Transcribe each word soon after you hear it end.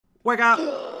Wake up!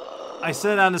 I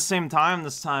said at the same time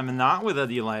this time and not with a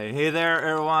delay. Hey there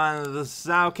everyone, this is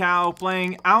Sao Cow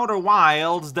playing Outer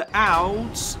Wilds, the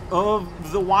outs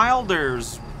of the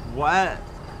Wilders. What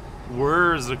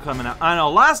words are coming out? I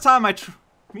know, last time I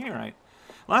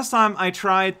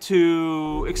tried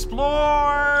to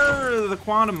explore the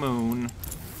Quantum Moon,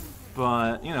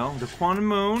 but, you know, the Quantum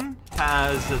Moon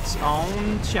has its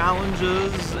own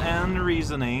challenges and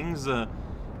reasonings.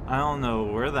 I don't know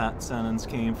where that sentence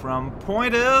came from.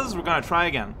 Point is, we're gonna try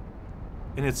again.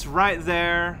 And it's right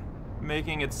there,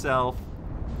 making itself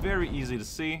very easy to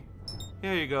see.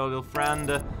 Here you go, little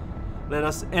friend. Let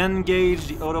us engage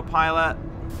the autopilot.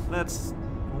 Let's...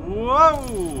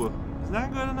 Whoa! Is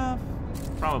that good enough?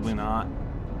 Probably not.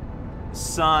 The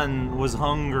sun was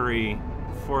hungry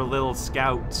for little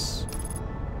scouts.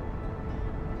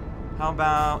 How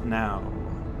about now?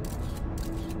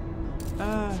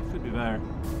 Could be better.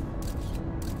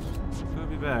 Could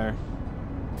be better.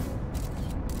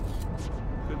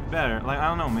 Could be better. Like, I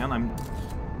don't know, man.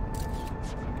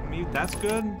 Maybe that's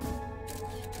good?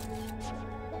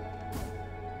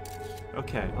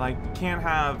 Okay, like, you can't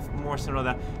have more center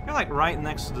than that. You're like right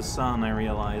next to the sun, I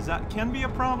realize. That can be a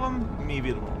problem? Maybe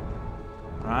it won't.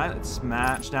 Alright, let's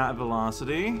match that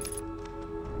velocity.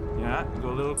 Yeah,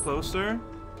 go a little closer.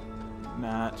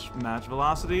 Match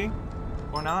velocity.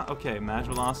 Or not? Okay, match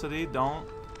velocity. Don't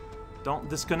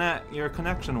disconnect your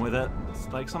connection with it. It's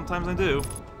like sometimes I do.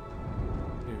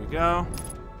 Here we go.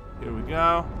 Here we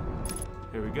go.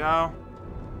 Here we go.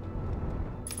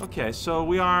 Okay, so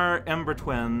we are Ember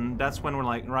Twin. That's when we're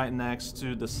like right next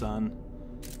to the sun.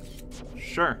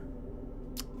 Sure.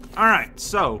 Alright,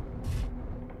 so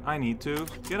I need to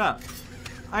get up.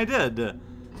 I did.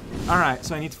 Alright,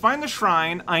 so I need to find the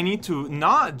shrine. I need to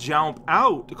not jump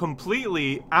out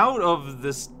completely out of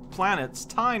this planet's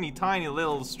tiny, tiny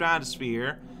little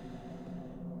stratosphere.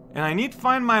 And I need to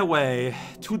find my way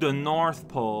to the North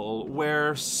Pole,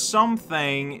 where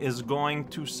something is going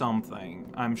to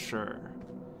something, I'm sure.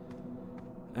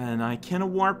 And I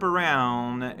can warp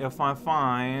around if I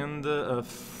find a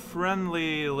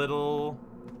friendly little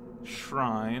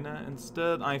shrine.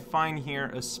 Instead, I find here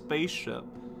a spaceship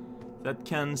that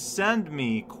can send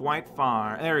me quite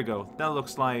far. There we go. That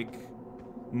looks like...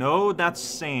 No, that's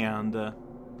sand.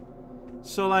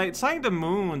 So, like, it's like the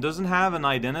moon doesn't have an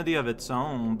identity of its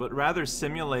own, but rather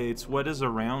simulates what is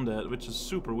around it, which is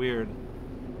super weird.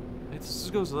 It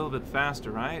just goes a little bit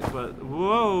faster, right? But,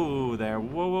 whoa there.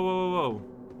 Whoa, whoa, whoa, whoa, whoa.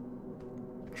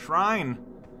 Shrine,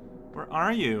 where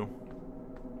are you?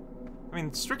 I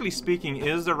mean, strictly speaking,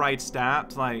 is the right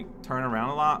stat to, like, turn around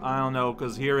a lot? I don't know,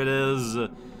 because here it is,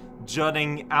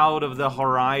 jutting out of the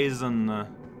horizon.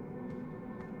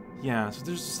 Yeah, so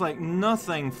there's just, like,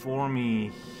 nothing for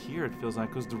me here, it feels like,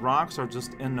 because the rocks are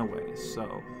just in the way.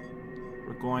 So,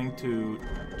 we're going to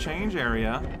change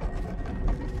area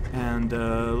and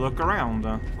look around.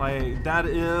 Like, that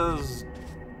is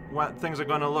what things are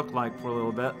going to look like for a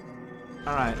little bit.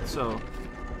 Alright, so,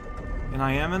 and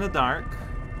I am in the dark.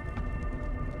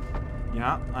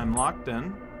 Yeah, I'm locked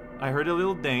in. I heard a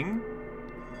little ding.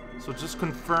 So just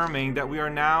confirming that we are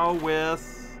now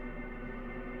with...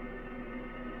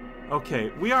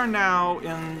 Okay, we are now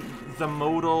in the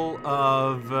modal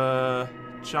of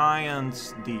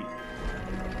Giant's Deep.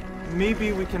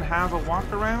 Maybe we can have a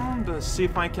walk around, see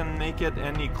if I can make it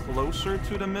any closer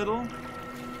to the middle.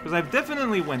 Because I've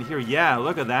definitely went here. Yeah,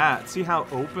 look at that. See how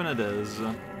open it is.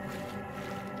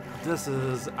 This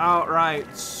is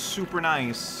outright super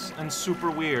nice and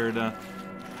super weird.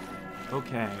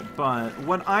 Okay, but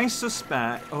what I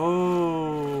suspect...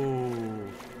 Oh...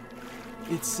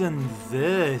 It's in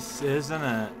this, isn't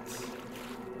it?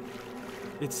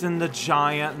 It's in the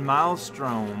giant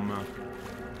maelstrom.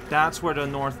 That's where the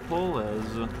North Pole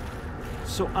is.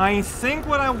 So I think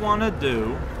what I want to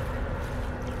do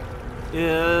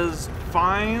is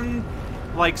find,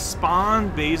 like, spawn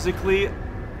basically...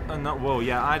 no, whoa,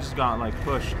 yeah, I just got, like,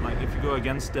 pushed. Like, if you go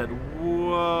against it,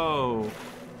 whoa.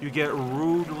 You get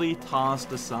rudely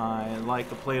tossed aside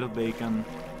like a plate of bacon.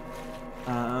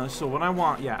 So what I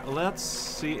want, yeah, let's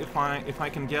see if I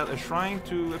can get a shrine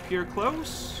to appear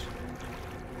close.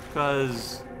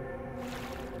 Because...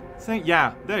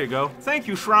 yeah, there you go. Thank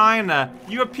you, shrine.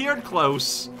 You appeared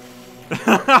close.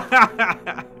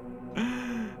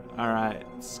 Alright,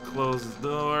 let's close the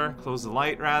door. Close the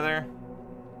light, rather.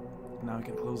 Now we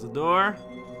can close the door.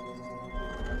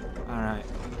 Alright.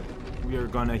 We are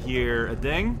gonna hear a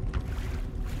ding.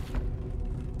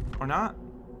 Or not?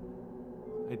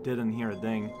 I didn't hear a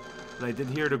ding. But I did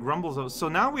hear the grumbles of... So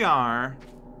now we are...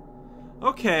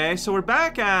 Okay, so we're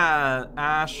back at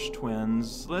Ash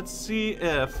Twins. Let's see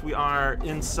if we are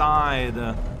inside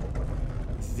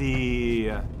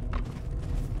the...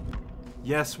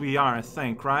 Yes, we are, I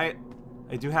think, right?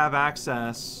 I do have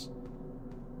access.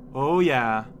 Oh,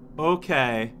 yeah.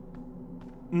 Okay.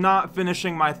 Not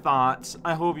finishing my thoughts.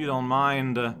 I hope you don't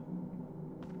mind.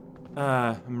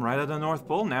 I'm right at the North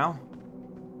Pole now.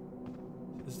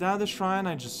 Is that the shrine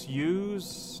I just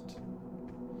used?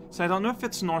 So I don't know if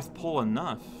it's North Pole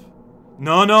enough.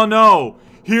 No, no, no!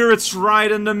 Here it's right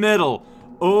in the middle.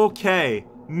 Okay.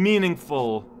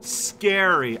 Meaningful.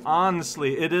 Scary.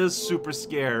 Honestly, it is super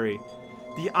scary.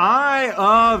 The eye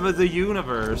of the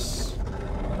universe.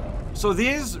 So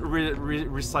these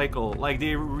recycle, like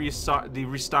they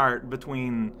restart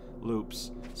between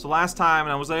loops. So last time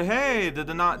I was like, hey, did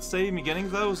it not save me getting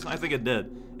those? I think it did.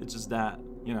 It's just that,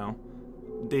 you know,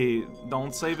 they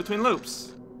don't save between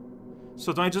loops.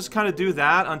 So do I just kind of do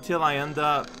that until I end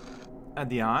up at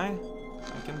the eye?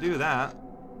 I can do that.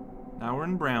 Now we're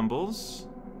in brambles.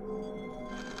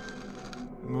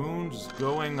 Moon just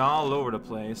going all over the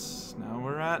place. Now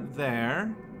we're at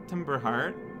there.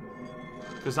 Timberheart.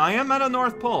 Because I am at a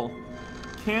North Pole.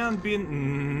 Can't be...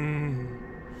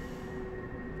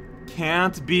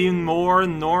 can't be more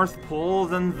North Pole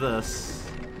than this.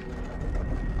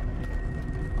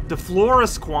 The floor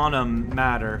is quantum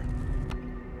matter.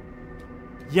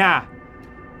 Yeah.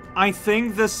 I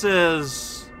think this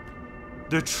is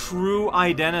the true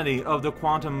identity of the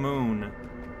quantum moon.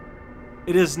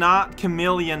 It is not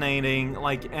chameleonating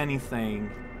like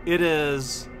anything. It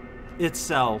is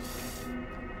itself.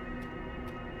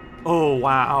 Oh,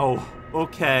 wow.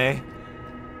 Okay.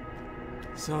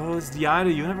 So is the eye of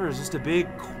the universe just a big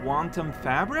quantum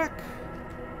fabric?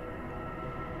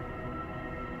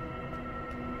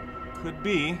 Could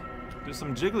be. There's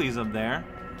some jigglies up there.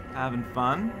 Having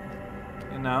fun.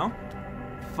 You know?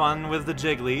 Fun with the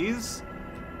jigglies.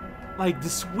 Like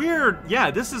this weird... Yeah,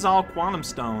 this is all quantum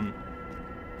stone.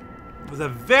 With a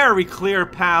very clear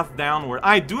path downward.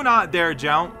 I do not dare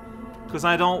jump. Because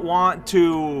I don't want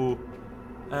to...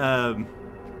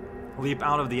 leap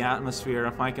out of the atmosphere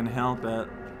if I can help it.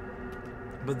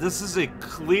 But this is a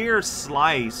clear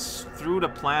slice through the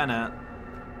planet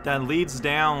that leads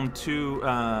down to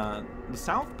the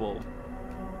South Pole.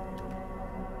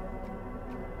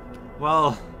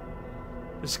 Well,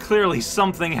 there's clearly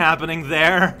something happening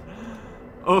there.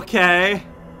 Okay.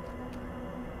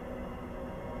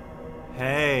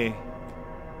 Hey.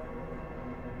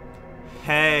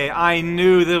 Hey, I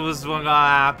knew that was gonna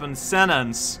happen.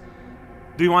 Sentence.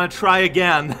 Do you want to try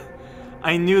again?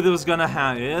 I knew that was gonna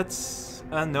happen. It's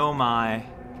a no my.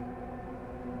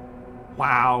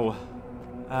 Wow.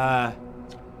 I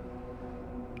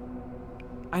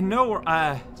know where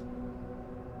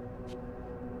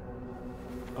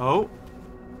oh.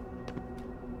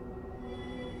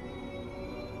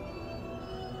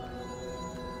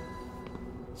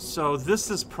 So this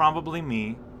is probably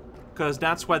me. Because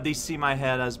that's what they see my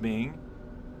head as being.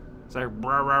 It's like,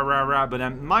 rah, rah, rah, rah, but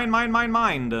then, mind.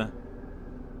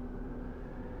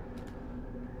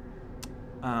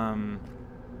 Can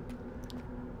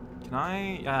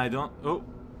I? Yeah, I don't. Oh.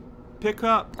 Pick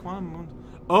up.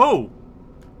 Oh!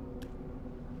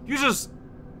 You just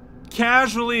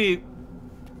casually.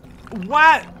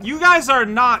 What? You guys are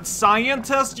not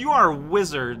scientists, you are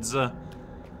wizards.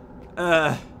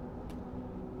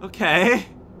 Okay.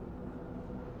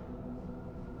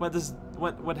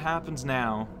 What happens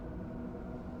now?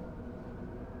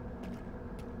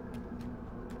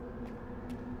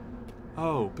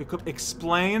 Oh, pick up,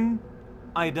 explain,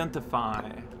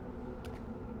 identify.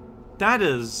 That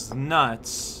is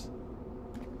nuts.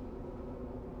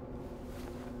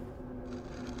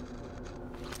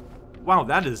 Wow,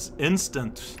 that is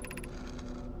instant.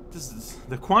 This is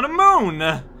the quantum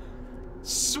moon.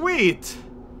 Sweet.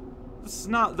 This is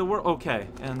not the word. Okay,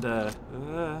 and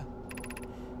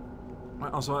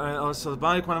also the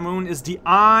body quantum moon is the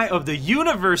eye of the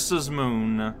universe's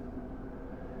moon.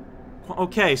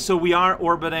 Okay, so we are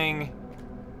orbiting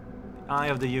the eye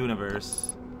of the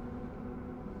universe.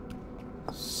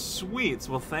 Sweet.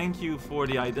 Well, thank you for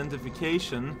the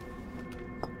identification.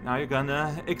 Now you're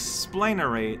gonna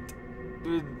explainarate.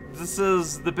 This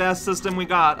is the best system we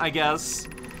got, I guess.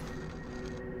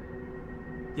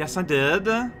 Yes, I did.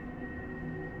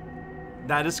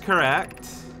 That is correct.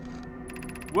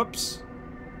 Whoops.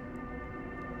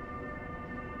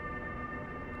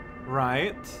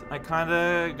 Right. I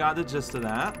kinda got the gist of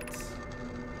that.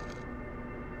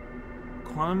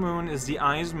 Quantum moon is the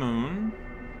eye's moon.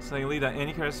 Secondly, that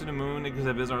any characteristic of the moon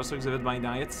exhibits are also exhibited by the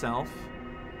eye itself.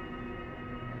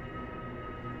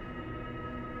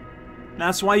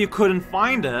 That's why you couldn't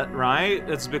find it, right?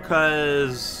 It's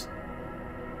because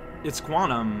it's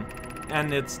quantum,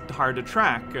 and it's hard to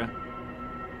track.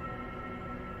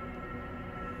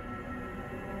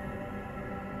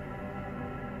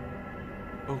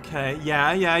 Okay,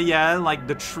 yeah, like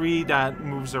the tree that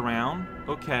moves around.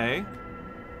 Okay.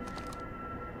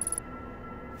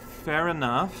 Fair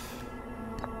enough.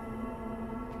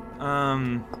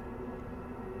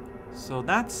 So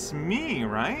that's me,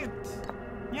 right?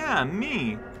 Yeah,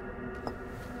 me.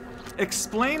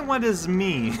 Explain what is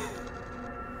me.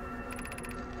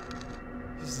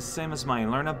 It's the same as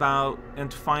mine. Learn about and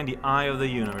to find the eye of the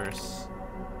universe.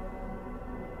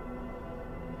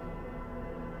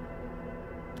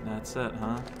 That's it,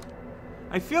 huh?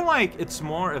 I feel like it's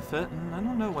more efficient. I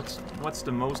don't know what's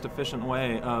the most efficient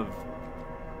way of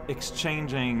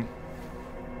exchanging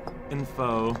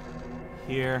info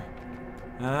here.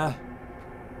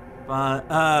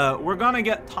 But we're gonna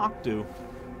get talked to.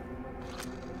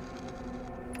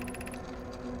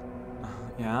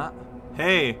 Yeah.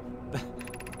 Hey.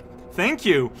 Thank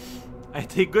you. I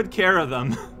take good care of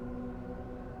them.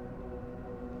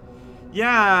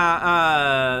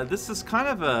 Yeah, this is kind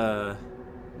of a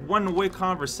one-way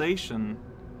conversation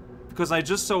because I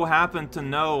just so happen to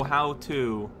know how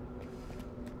to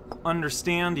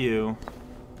understand you,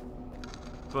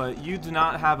 but you do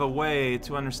not have a way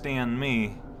to understand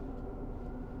me.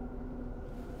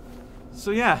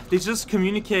 So yeah, they just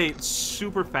communicate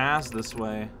super fast this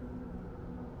way.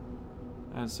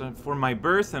 So for my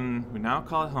birth, and we now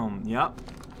call it home. Yep,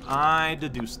 I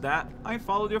deduced that. I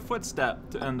followed your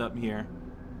footstep to end up here.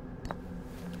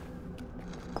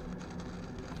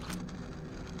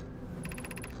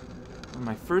 On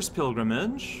my first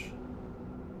pilgrimage.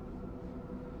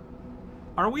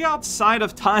 Are we outside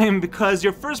of time? Because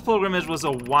your first pilgrimage was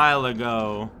a while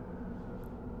ago.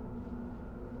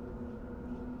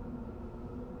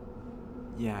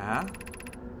 Yeah.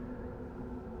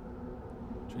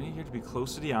 Journey here to be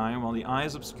close to the eye. While the eye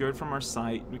is obscured from our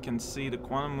sight, we can see the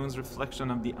quantum moon's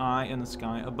reflection of the eye in the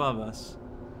sky above us.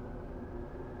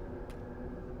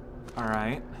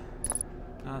 Alright.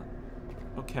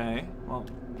 Okay. Well,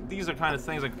 these are kind of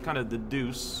things I can kind of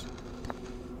deduce.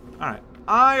 Alright.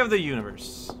 Eye of the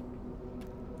universe.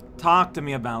 Talk to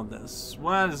me about this.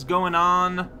 What is going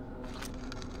on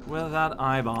with that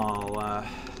eyeball?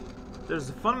 There's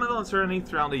a fundamental uncertainty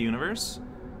throughout the universe.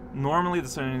 Normally, the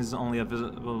uncertainty is only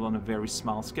visible on a very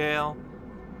small scale.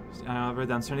 However,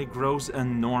 the uncertainty grows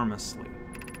enormously.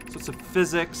 So it's a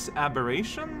physics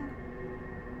aberration?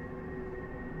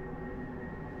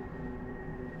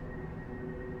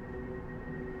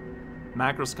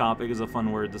 Macroscopic is a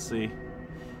fun word to see.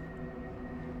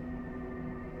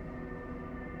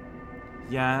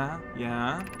 Yeah.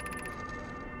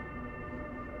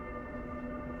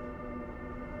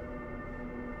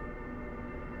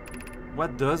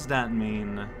 What does that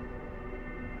mean?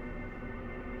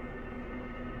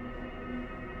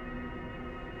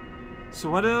 So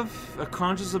what if a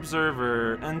conscious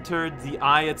observer entered the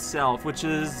eye itself, which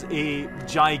is a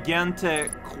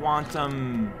gigantic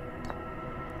quantum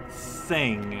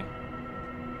thing?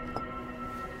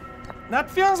 That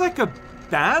feels like a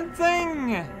bad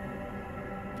thing?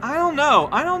 I don't know.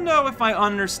 I don't know if I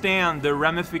understand the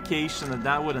ramification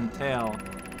that would entail.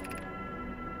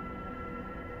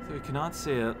 So we cannot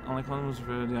see it. Unlike quantum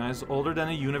for the eyes, older than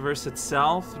the universe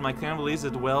itself. My clan believes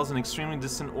it dwells in an extremely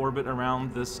distant orbit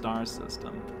around this star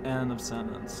system. End of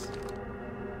sentence.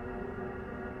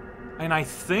 And I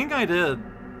think I did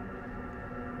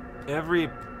every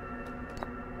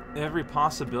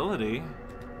possibility.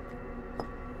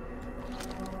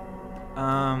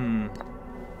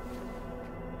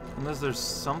 Unless there's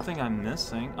something I'm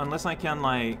missing. Unless I can,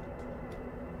 like,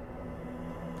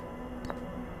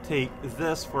 take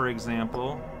this, for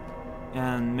example,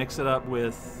 and mix it up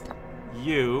with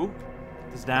you.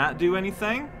 Does that do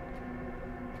anything?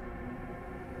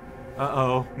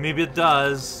 Uh-oh. Maybe it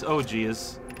does. Oh,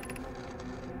 geez.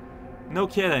 No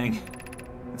kidding.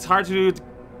 It's hard to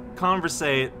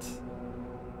conversate.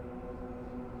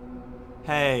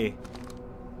 Hey.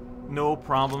 No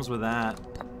problems with that.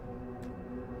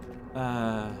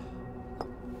 I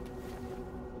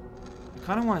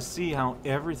kind of want to see how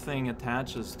everything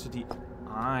attaches to the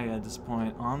eye at this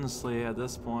point. Honestly, at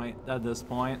this point. I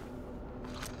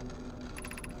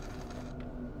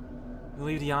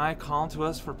believe the eye called to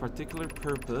us for a particular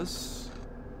purpose.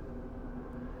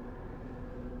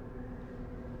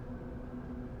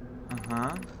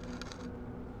 Uh-huh.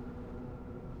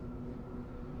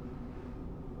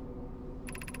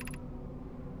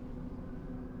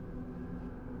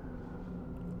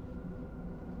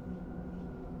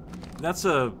 That's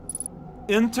a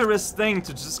interesting thing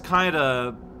to just kind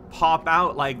of pop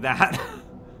out like that.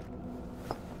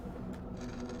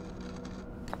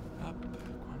 Up,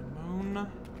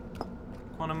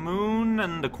 quantum moon,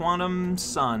 and the quantum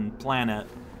sun planet.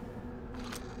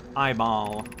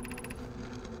 eyeball.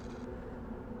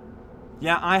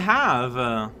 Yeah, I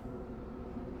have.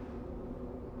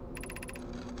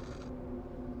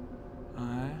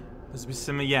 This be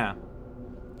similar. Yeah.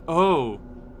 Oh,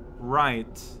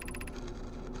 right.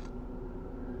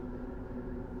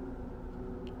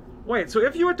 Wait, so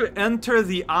if you were to enter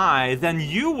the eye, then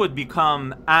you would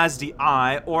become as the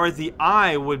eye, or the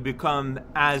eye would become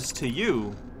as to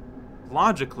you.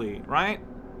 Logically, right?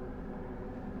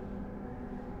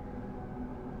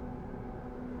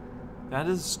 That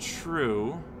is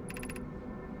true.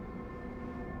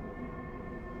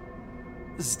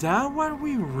 Is that what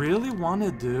we really want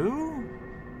to do?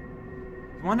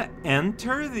 You want to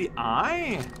enter the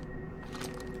eye?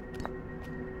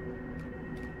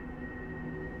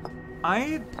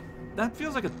 That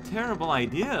feels like a terrible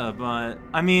idea, but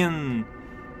I mean,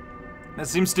 that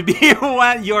seems to be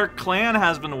what your clan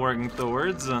has been working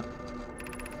towards.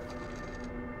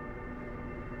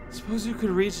 Suppose you could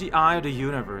reach the eye of the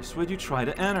universe. Would you try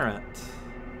to enter it?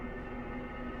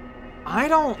 I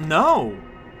don't know.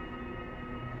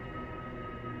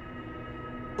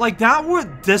 Like, that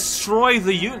would destroy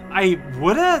the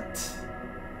would it?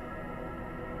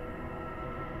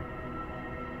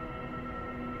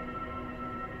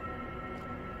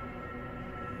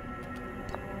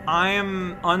 I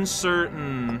am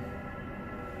uncertain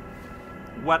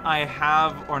what I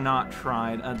have or not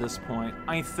tried at this point.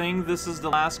 I think this is the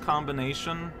last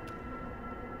combination.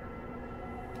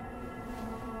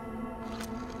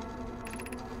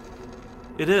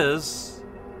 It is.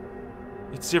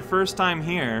 It's your first time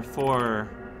here for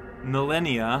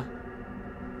millennia.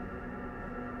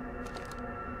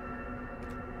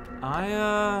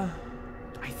 I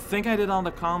think I did all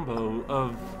the combo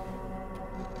of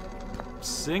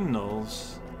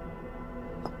signals.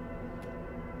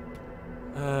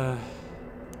 I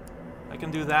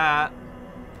can do that.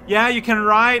 Yeah, you can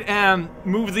write and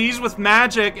move these with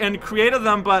magic and create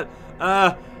them, but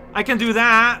I can do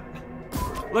that.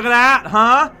 Look at that,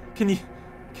 huh? Can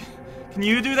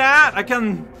you do that? I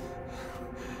can.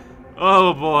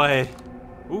 Oh boy.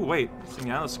 Ooh, wait.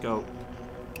 Signaloscope.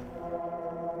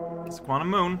 It's Quantum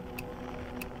Moon.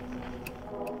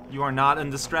 You are not in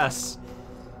distress.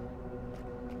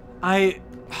 I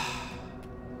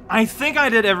think I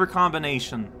did every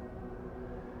combination.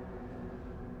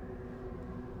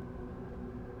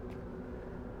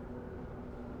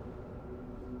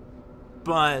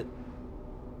 But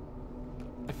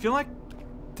I feel like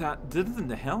that didn't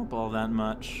help all that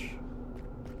much.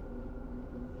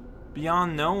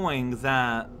 Beyond knowing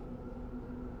that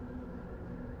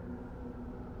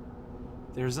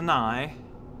there's an eye.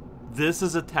 This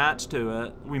is attached to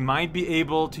it. We might be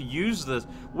able to use this.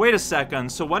 Wait a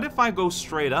second. So what if I go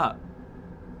straight up?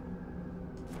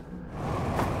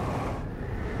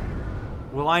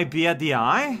 Will I be at the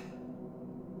eye?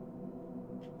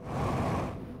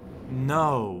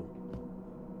 No.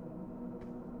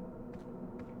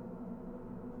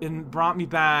 It brought me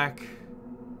back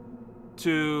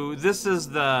to... This is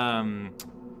the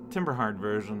Timberheart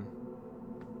version.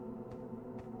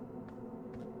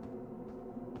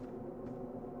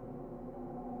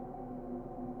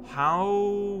 How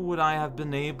would I have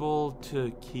been able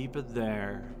to keep it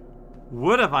there?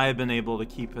 Would have I been able to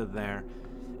keep it there?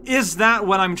 Is that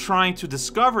what I'm trying to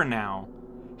discover now?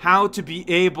 How to be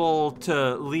able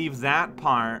to leave that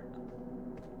part?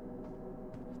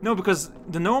 No, because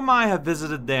the Nomai have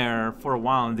visited there for a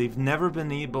while and they've never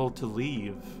been able to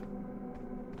leave.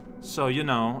 So, you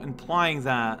know, implying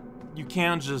that you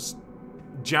can't just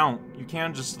jump. You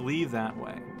can't just leave that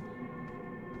way.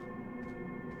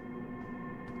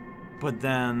 But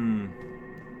then,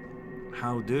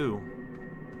 how do?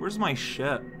 Where's my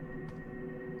ship?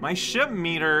 My ship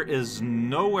meter is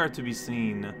nowhere to be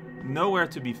seen, nowhere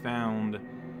to be found,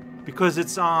 because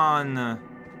it's on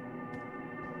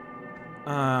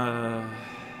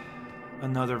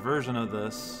another version of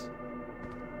this.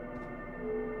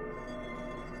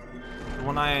 The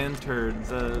one I entered,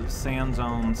 the Sand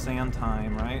Zone, Sand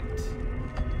Time, right?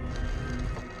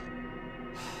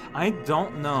 I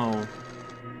don't know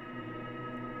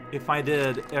if I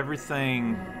did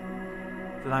everything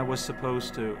that I was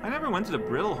supposed to. I never went to the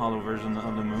Brittle Hollow version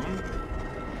of the moon.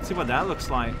 Let's see what that looks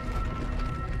like.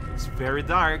 It's very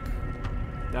dark.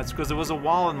 That's because there was a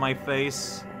wall in my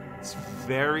face. It's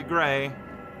very gray.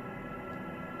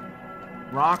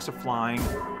 Rocks are flying.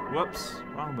 Whoops,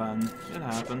 wrong button. It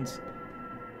happens.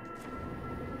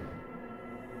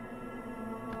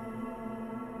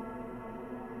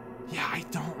 Yeah, I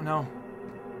don't know.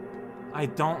 I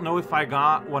don't know if I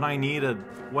got what I needed,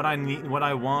 what I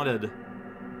wanted.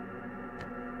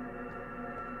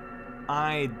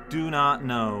 I do not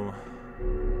know.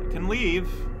 can leave.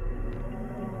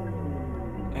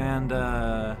 And,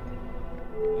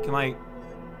 we can, like,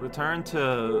 return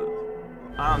to...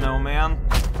 I don't know, man.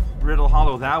 Riddle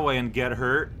Hollow that way and get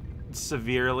hurt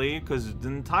severely because the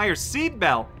entire seat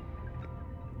belt.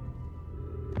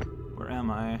 Where am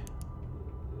I?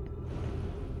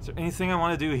 Is there anything I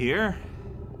want to do here?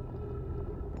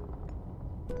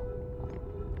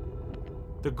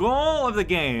 The goal of the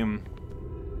game,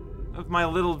 of my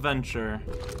little venture,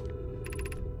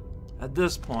 at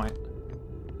this point,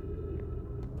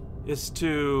 is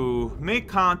to make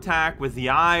contact with the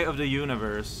eye of the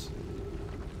universe.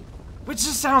 Which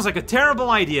just sounds like a terrible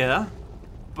idea,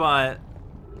 but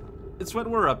it's what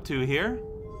we're up to here.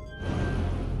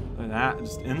 Look at that,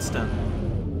 just instant.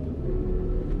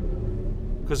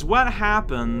 Because what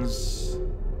happens...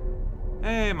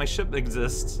 Hey, my ship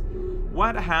exists.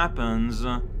 What happens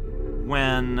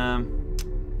when a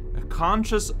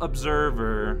conscious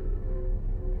observer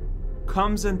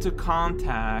comes into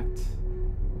contact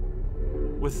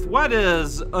with what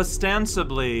is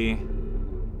ostensibly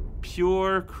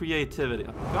pure creativity?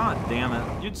 Oh, God damn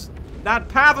it. That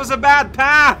path was a bad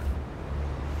path!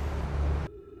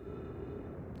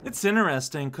 It's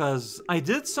interesting because I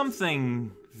did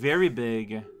something very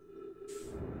big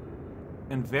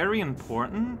and very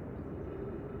important,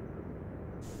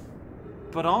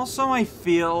 but also I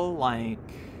feel like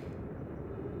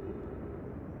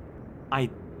I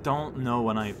don't know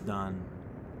what I've done.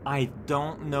 I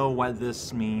don't know what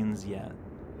this means yet.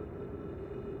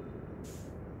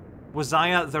 Was I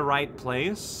at the right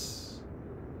place,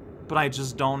 but I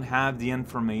just don't have the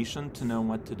information to know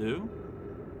what to do?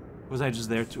 Was I just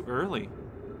there too early?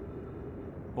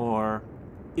 Or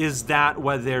is that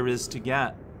what there is to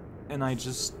get, and I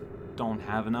just don't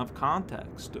have enough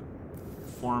context to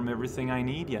form everything I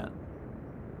need yet?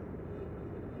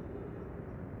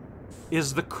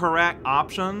 Is the correct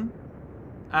option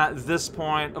at this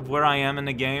point of where I am in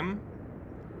the game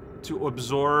to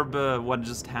absorb what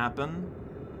just happened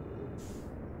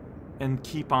and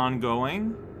keep on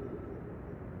going?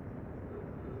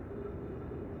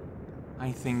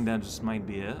 I think that just might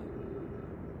be it.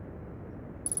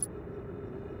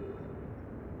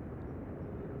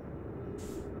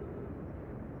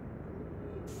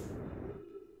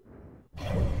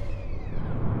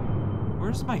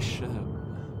 Where's my ship?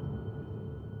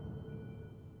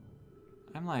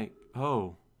 I'm like,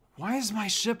 oh, why is my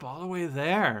ship all the way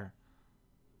there?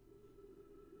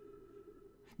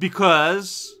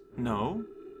 Because, no.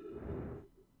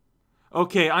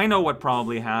 Okay, I know what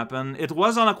probably happened. It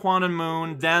was on a quantum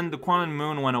moon, then the quantum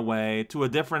moon went away to a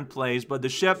different place, but the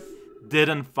ship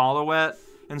didn't follow it,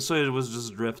 and so it was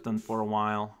just drifting for a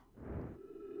while.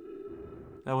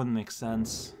 That wouldn't make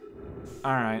sense.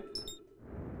 Alright.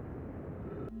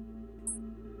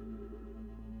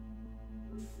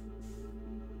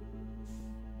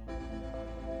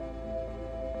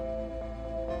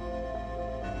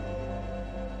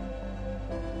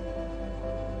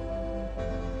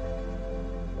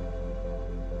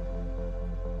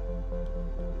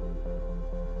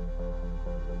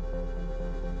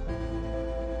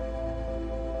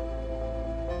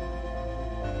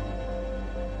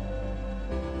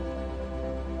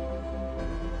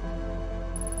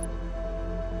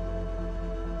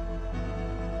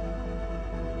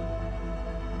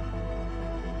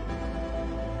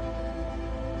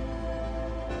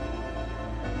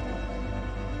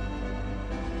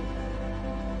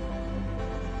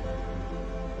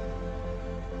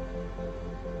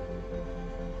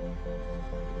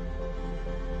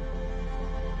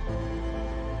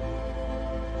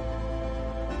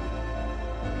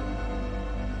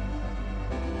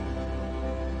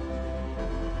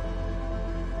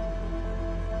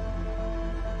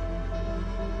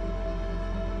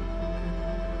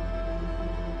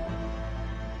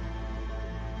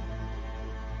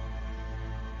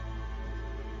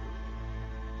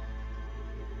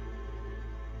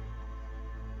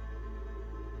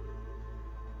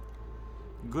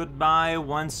 Goodbye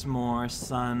once more,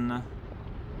 son.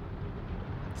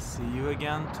 See you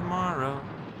again tomorrow.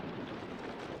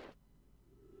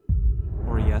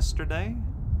 Or yesterday?